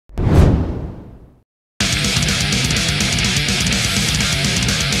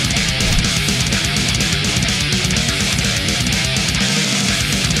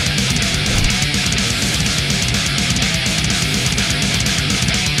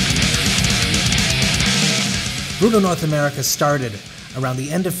Brewtal North America started around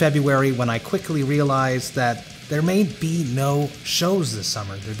the end of February when I quickly realized that there may be no shows this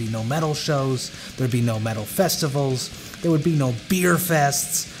summer. There'd be no metal shows, there'd be no metal festivals, there would be no beer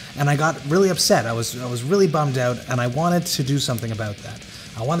fests, and I got really upset. I was really bummed out, and I wanted to do something about that.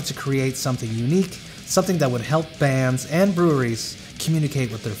 I wanted to create something unique, something that would help bands and breweries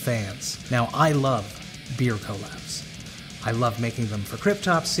communicate with their fans. Now, I love beer collabs. I love making them for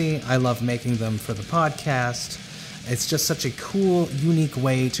Cryptopsy, I love making them for the podcast. It's just such a cool, unique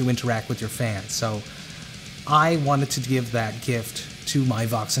way to interact with your fans. So I wanted to give that gift to my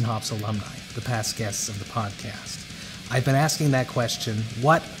Vox&Hops alumni, the past guests of the podcast. I've been asking that question,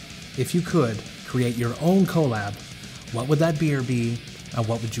 what, if you could, create your own collab, what would that beer be, and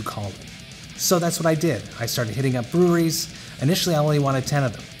what would you call it? So that's what I did. I started hitting up breweries. Initially, I only wanted 10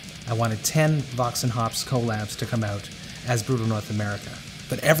 of them. I wanted 10 Vox&Hops collabs to come out as Brewtal North America,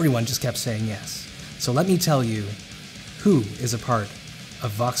 but everyone just kept saying yes. So let me tell you who is a part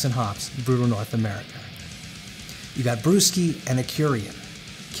of Vox&Hops Brewtal North America. You got BreWskey and Akurion,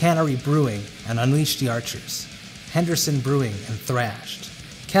 Cannery Brewing and Unleash the Archers, Henderson Brewing and Thrashed,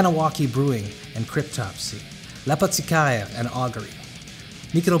 Kahnawake Brewing and Cryptopsy, Péché and Augury,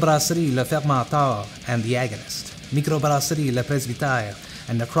 Microbrasserie Le Fermentor and the Agonist, Microbrasserie Le Presbytère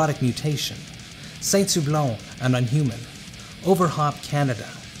and Necrotic Mutation, Saint-Houblon and Unhuman, Overhop Canada,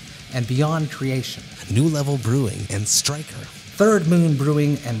 and Beyond Creation, New Level Brewing and Striker, Third Moon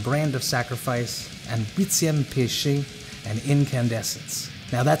Brewing and Brand of Sacrifice, and Péché and Incandescence.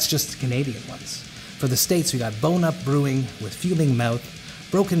 Now that's just the Canadian ones. For the States, we got Bone Up Brewing with Fuming Mouth,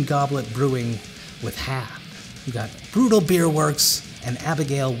 Broken Goblet Brewing with Half. You got Brutal Beerworks and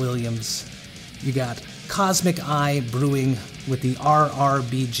Abigail Williams. You got Cosmic Eye Brewing with the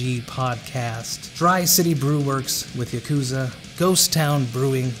RRBG podcast, Dry City Brew Works with Yakuza, Ghost Town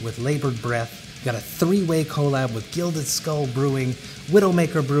Brewing with Labored Breath. We got a three-way collab with Gilded Skull Brewing,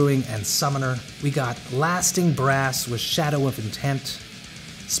 Widowmaker Brewing, and Summoner. We got Lasting Brass with Shadow of Intent,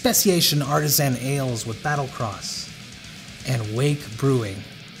 Speciation Artisan Ales with Battlecross, and Wake Brewing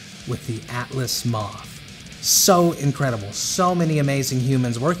with the Atlas Moth. So incredible. So many amazing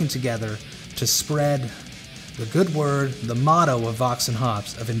humans working together to spread the good word, the motto of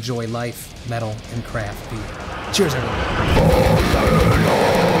Vox&Hops of enjoy life, metal, and craft beer. Cheers, everyone.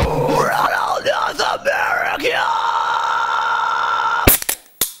 Brewtal North America!